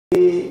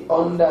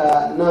under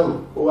noun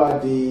ó wá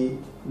di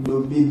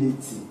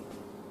nobility.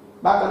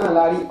 Bákan náà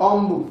la rí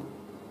humble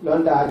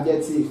lọ́ndà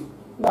adjective,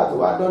 nígbà tó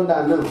wá dọ́ndà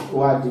náà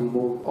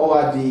ó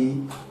wá di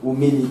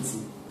humility.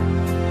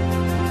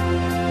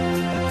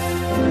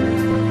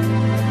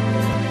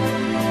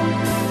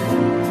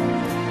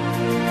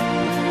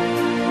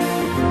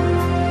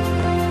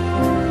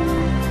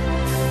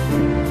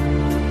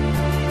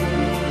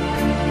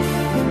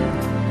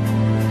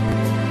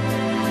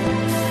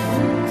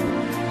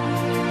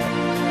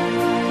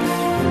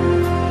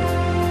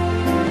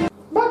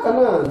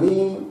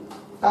 Ní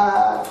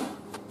a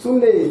tún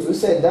lè tún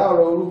ṣẹ̀dá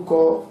ọ̀rọ̀ orúkọ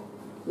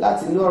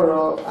láti inú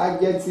ọ̀rọ̀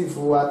adjective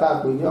wa tá a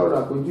pè ní ọ̀rọ̀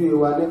àpèjúwe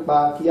wa nípa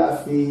kí a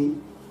fi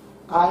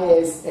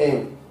ism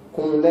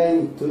kún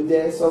lẹ́yìn tó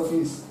jẹ́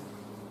suffix.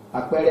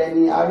 Àpẹẹrẹ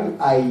ni a rí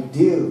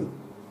ideal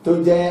tó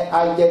jẹ́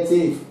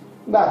adjective,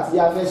 nígbà tí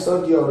a fẹ́ sọ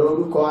di ọ̀rọ̀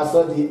orúkọ a sọ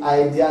di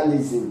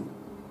idealism.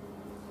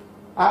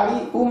 A rí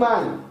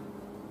human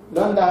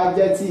lọ́ndà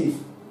adjective,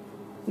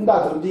 nígbà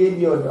tó dé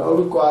ibi ọ̀dọ̀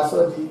orúkọ a sọ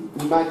di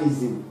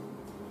humanism.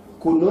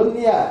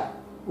 Colonial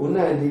òun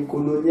náà di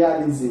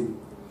colonialism.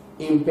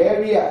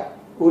 Imperial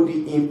ó di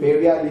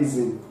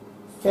imperialism.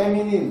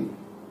 Feminine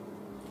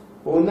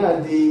òun náà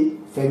di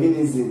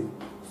feminism.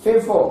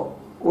 Favour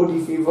ó di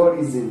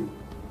favourism.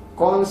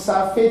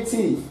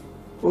 Conservative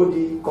ó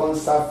di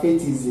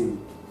conservatism.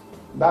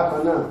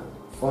 Bákan náà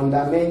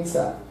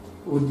fundamental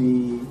ó di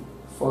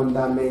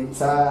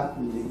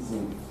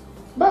fundamentalism.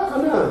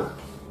 Bákan náà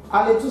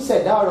a lè tún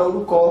ṣẹ̀dá ọ̀rọ̀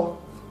orúkọ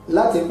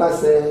láti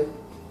pàṣẹ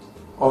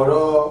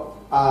ọ̀rọ̀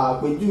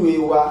àpèjúwe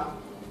wa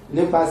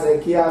nípasẹ̀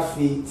kí a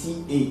fi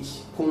th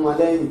kún wọn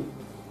lẹ́yìn.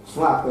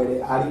 Fún àpẹẹrẹ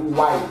a rí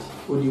wide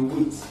ó di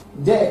width,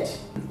 dead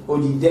ó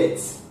di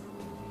death,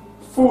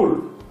 full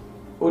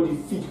ó di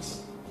fit,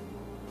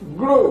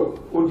 grow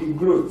ó di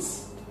growth,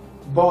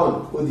 born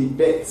ó di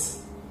birth,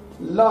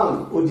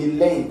 long ó di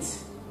length,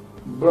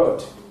 broad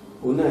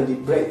ó náà di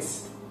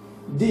breadth,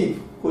 deep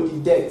ó di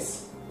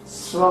depth,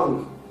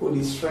 strong ó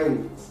di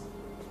strength,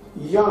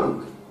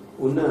 young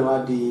ó náà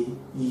wá di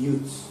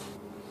youth.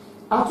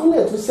 A tún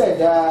lè tún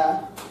ṣẹ̀dá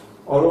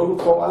ọ̀rọ̀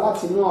orúkọ wa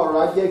láti inú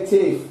ọ̀rọ̀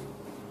adjective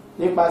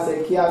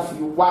nípasẹ̀ kí a fi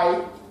y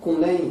kún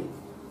lẹ́yìn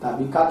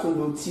tàbí ká tún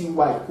lo ty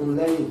kún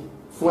lẹ́yìn.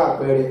 Fún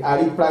àpẹẹrẹ a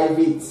rí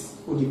private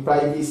ó di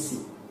privacy,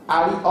 a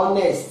rí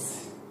honest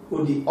ó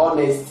di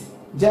honesty,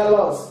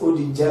 jealous ó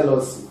di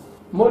jealousy,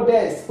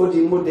 modest ó di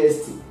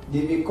modesty,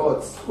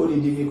 difficult ó di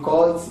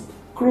difficulty,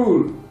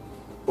 cruel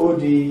ó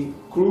di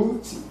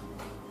cruelty,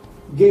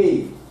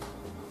 gay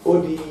ó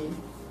di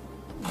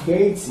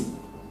gaiety,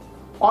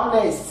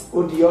 honest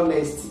ó di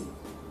honesty,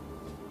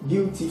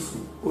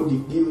 beautiful ó di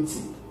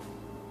beauty,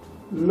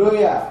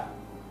 loyal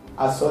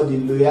a sọ di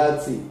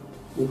loyalty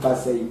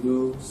nípasẹ̀ ìlò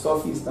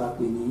suffix tá a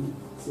pè ní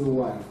ty.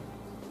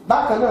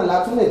 Bákan náà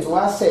la tún lè tún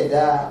wá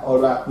ṣẹ̀dá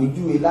ọ̀rọ̀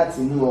àpèjúwe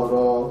láti inú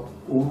ọ̀rọ̀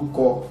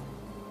orúkọ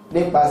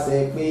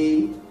nípasẹ̀ pé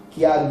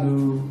kí a lo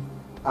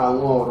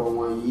àwọn ọ̀rọ̀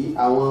wọ̀nyí,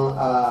 àwọn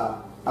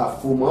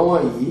àfòmọ́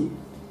wọ̀nyí.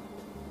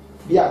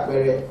 Bí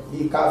àpẹẹrẹ bí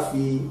ká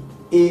fi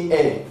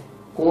an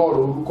kún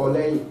ọ̀rọ̀ orúkọ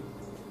lẹ́yìn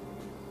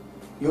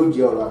yóò di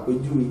ọ̀rọ̀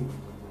àpèjúwe.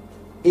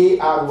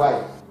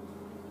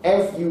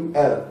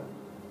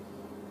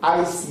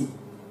 ary, ful,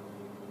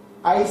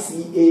 ic,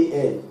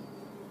 ical,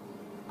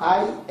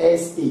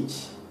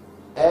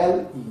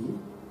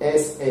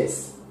 ish,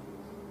 less,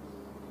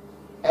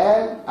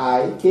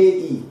 like,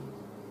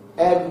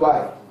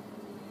 ly,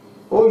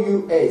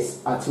 ous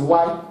àti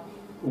y.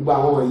 Gbogbo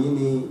àwọn wọ̀nyí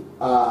ni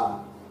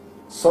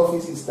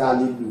suffixes tá a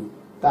lè lò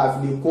tá a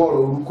fi lè kún ọ̀rọ̀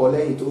orúkọ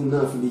lẹ́yìn tó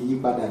náà fi lè yí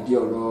padà di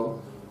ọ̀rọ̀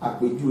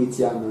àpèjúwe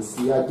tí a mọ̀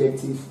sí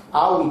adjective.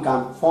 How we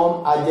can form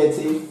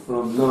adjective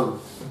from noun.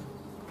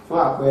 Fún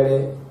àpẹẹrẹ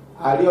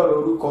a rí ọ̀rọ̀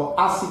orúkọ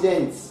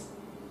accident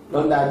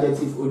lọ́ndà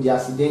adjective ó di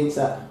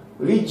accidental,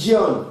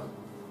 region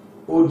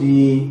ó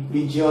di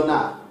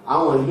regional.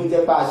 Àwọn ìlú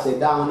jẹ́ pé a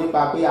ṣẹ̀dá wọn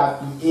nípa pé a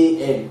fi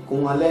an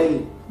kún wọn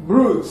lẹ́yìn.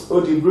 Brute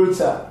ó di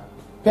brutal,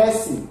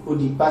 person ó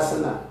di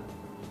personal,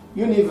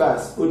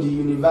 universe ó di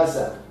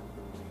universal,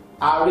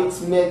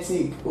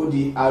 arithmetic ó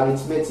di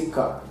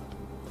arithmetical,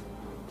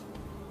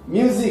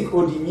 music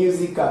ó di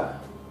musical,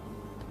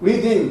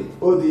 rhythm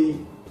ó di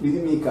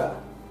rhythmical,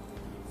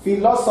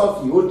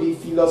 philosophy ó di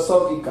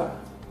philosophical,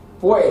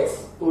 poet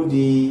ó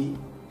di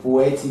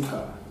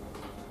poetical.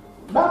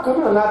 Bákan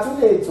náà la tún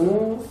lè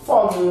tún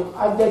fọ́ọ̀mù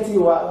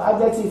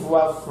adjective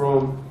wa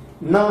from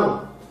noun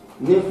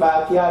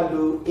nípa kí a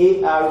lo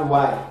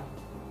ary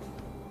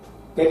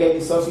gẹ́gẹ́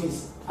bí suffix.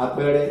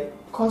 Àpẹẹrẹ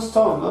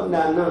custom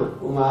lọ́ndà noun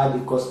ó máa di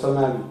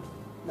customary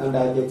lọ́ndà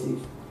adjective,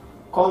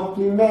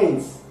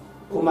 compliment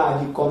ó máa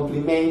di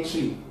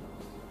complimentary,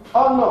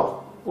 honour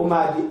ó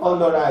máa di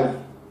honorary,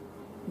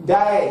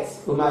 diet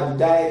ó máa di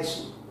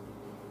dietary,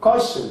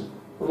 caution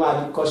ó máa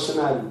di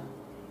cautionary,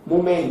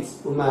 moment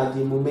ó máa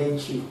di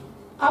momentary.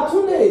 A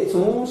tún lè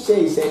tún ṣe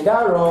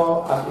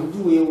ìṣẹ̀dárọ̀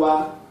àpèjúwe wa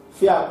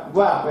fi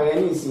àgbọ́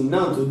àpẹẹrẹ ní ìsìn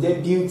náà tó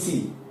jẹ́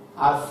beauty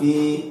a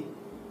fi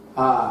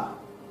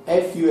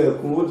ful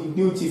kún ó di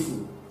beautiful,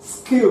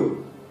 skill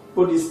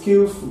ó di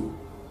skillful,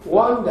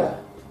 wonder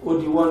ó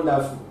di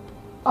wonderful,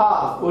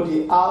 ó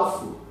di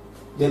helpful,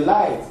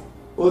 delight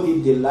ó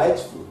di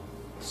delightful,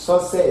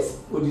 success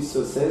ó di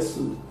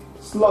successful,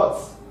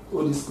 sloth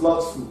ó di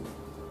slothful,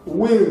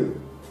 will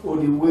ó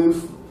di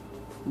willful,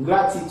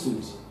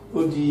 gratitude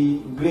ó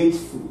di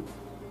grateful,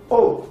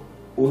 hope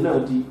òun náà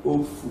di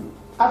hopeful.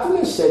 A tún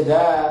lè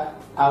ṣẹ̀dá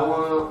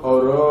àwọn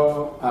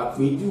ọ̀rọ̀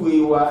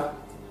àpèjúwe wa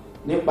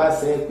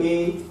nípasẹ̀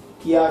pé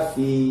kí a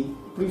fi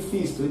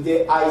prefix tó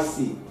jẹ́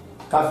ic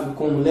ká fi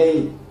kún un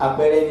lẹ́yìn.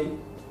 Àpẹẹrẹ ní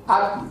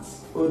athlete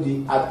ó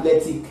di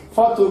athletic,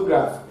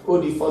 photograph ó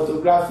di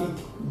photographic,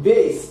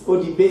 base ó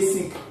di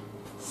basic,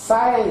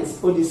 science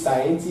ó di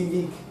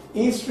scientific,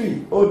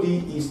 history ó di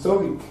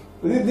historic,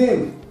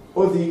 rhythm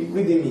ó di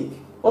rhythmic,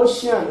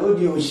 ocean ó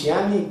di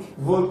oceanic,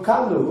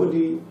 volcano ó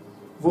di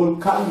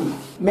volcanic,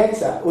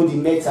 metal ó di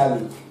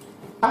metallic.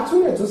 A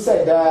tún lè tún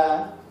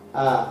ṣẹ̀dá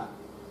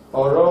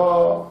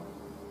ọ̀rọ̀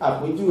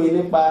àpèjúwe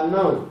nípa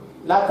noun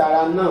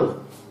látara noun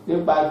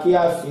nípa kí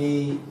a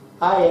fi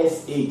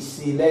ish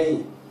sí lẹ́yìn.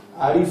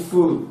 A rí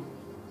fool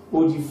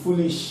ó di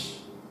foolish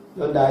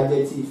lọ́dà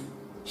adjective,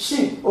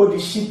 sheep ó di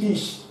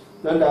sheepish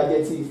lọ́dà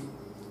adjective,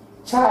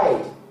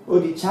 child ó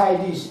di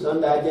childish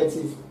lọ́dà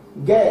adjective,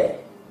 girl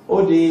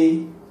ó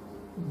di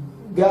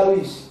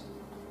girlish,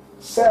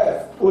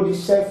 self ó di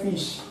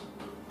selfish,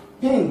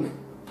 pink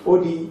ó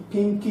di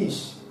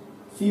pinkish,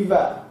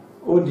 fever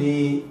ó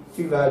di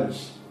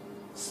feverish,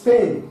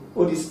 Spain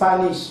ó di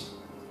Spanish,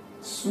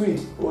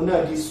 Swede ó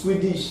náà di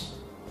Swedish,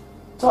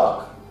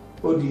 talk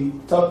ó di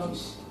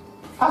Turkish.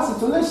 A sì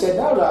tún lè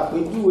ṣẹ̀dá ọ̀rọ̀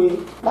àpèjúwe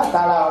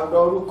látara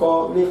ọ̀dọ̀ orúkọ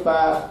nípa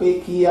pé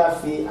kí a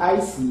fi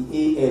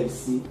ical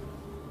sí.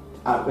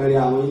 Àpẹẹrẹ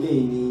àwọn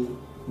eléyìí ni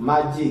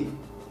magic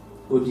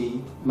ó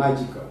di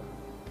magical,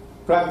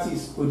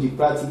 practice ó di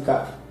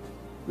practical,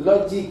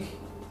 logic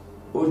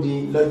ó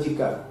di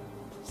logical,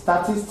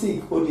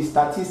 statistic ó di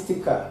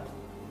statistical,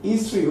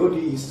 history ó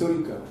di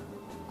historical,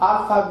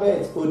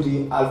 alphabet ó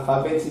di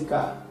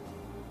alphabetical,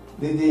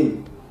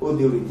 rhythm ó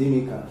di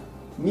rhythmical,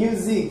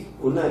 music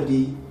ó náà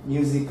di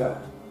musical.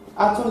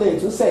 A tún lè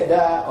tún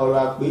ṣẹ̀dá ọ̀rọ̀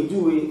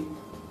àpèjúwe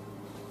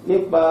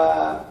nípa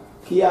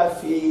kí a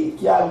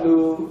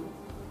lo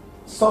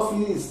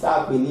suffix tá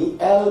a pè ní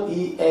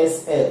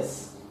less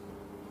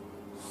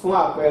fún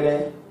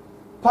àpẹẹrẹ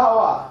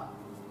power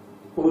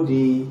ó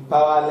di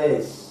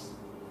powerless,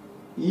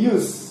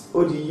 use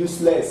ó di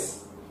useless,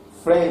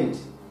 friend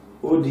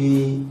ó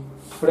di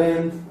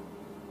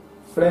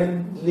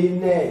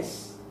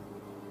friendliness,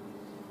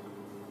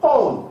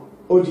 home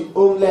ó di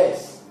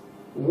homeless,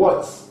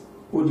 worth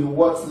ó di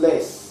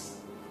worthless,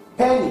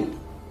 penny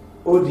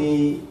ó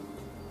di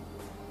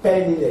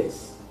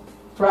penniless,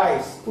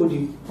 price ó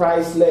di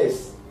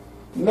priceless,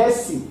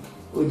 mercy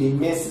ó di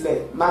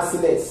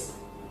merciless,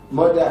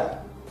 mother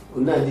ó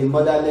náà di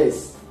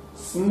motherless,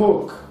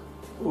 smoke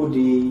ó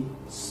di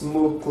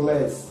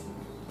smokeless.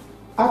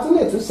 A tún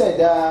lè tún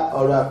ṣẹ̀dá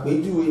ọ̀rọ̀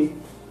àpèjúwe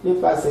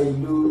nípasẹ̀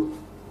ìlò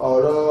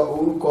ọ̀rọ̀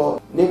orúkọ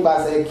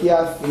nípasẹ̀ kí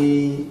a fi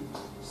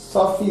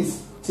suffix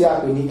tí a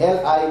pè ní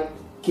like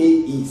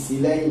sí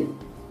lẹ́yìn.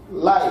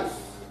 Life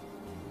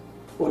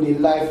ó di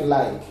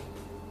lifelike,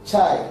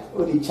 child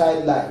ó di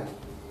childlike,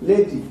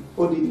 lady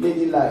ó di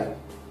ladylike,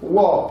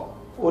 war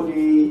ó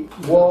di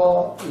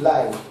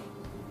warlike,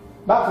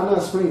 bákan náà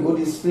spring ó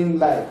di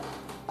springlike,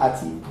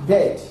 àti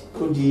bed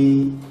ó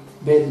di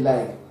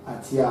bedlike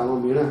àti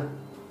àwọn mìíràn.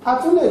 A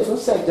tún lè tún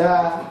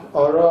ṣẹ̀dá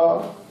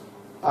ọ̀rọ̀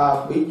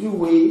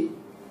àpèjúwe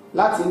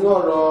láti inú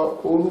ọ̀rọ̀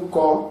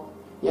orúkọ,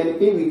 yẹn ni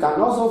pé we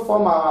can also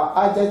form our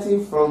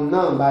adjective from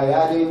noun by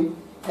adding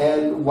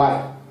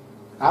ly.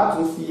 A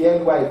tún fi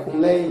ly kún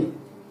lẹ́yìn.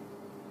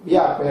 Bí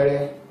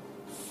àpẹẹrẹ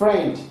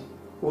friend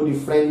ó di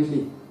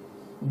friendly,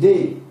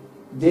 day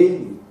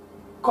daily,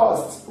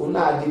 cost ó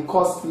náà di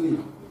costly,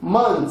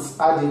 month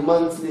á di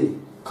monthly,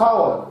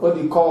 coward ó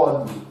di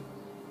cowardly,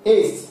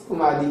 haste ó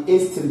máa di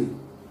hastily,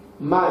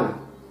 man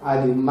á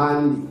di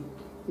manly,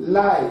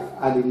 life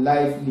á di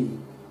lively,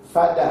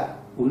 father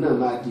ó náà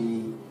máa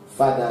di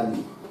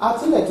fatherly. A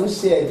tún lè tún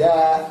ṣe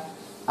ẹ̀dá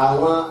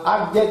àwọn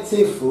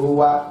adjective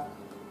wa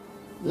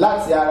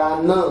láti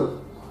ara náà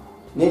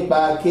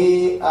nípa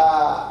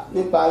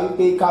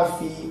wípé ká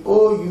fi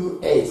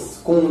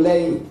ous kún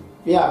lẹ́yìn.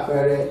 Bí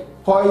àpẹẹrẹ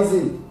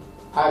poison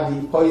á di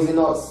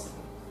poisonous,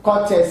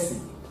 courtesy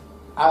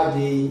á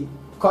di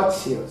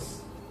courteous,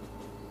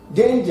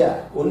 danger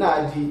ó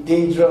náà di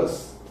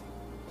dangerous,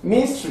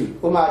 mystery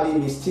ó máa di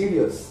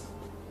mysterious,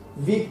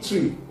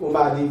 victory ó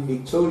máa di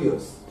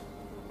victorious,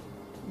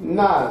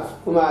 nerve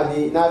ó máa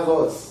di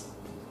nervous,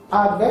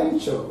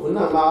 adventure ó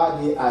náà máa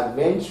di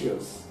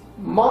adventurous,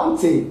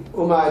 mountain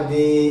ó máa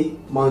di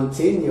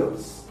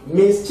mountainous,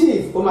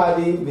 mischief ó máa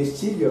di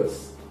mischievous,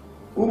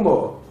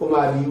 humor ó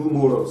máa di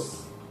humorous.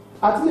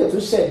 A tún lè tún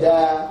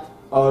ṣẹ̀dá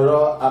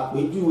ọ̀rọ̀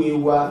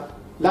àpèjúwe wa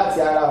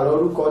láti ara ọ̀rọ̀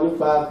orúkọ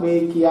nípa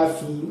pé kí a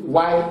fi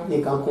y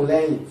nìkan kún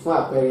lẹ́yìn. Fún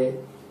àpẹẹrẹ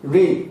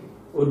rain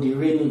ó di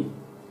raining,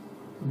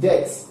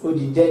 death ó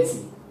di dirty,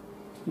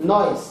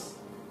 noise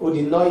ó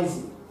di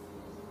noisy,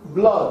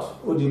 blood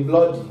ó di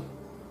bloody,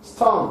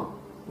 storm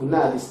ó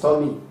náà di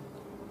stormy,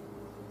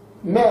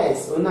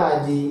 mess ó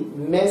náà di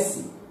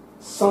messy,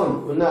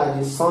 sun ó náà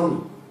di sunny,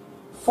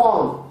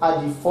 fun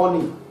á di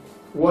funny,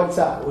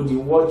 water ó di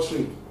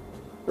watery,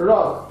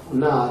 rock ó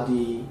náà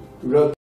di rocky.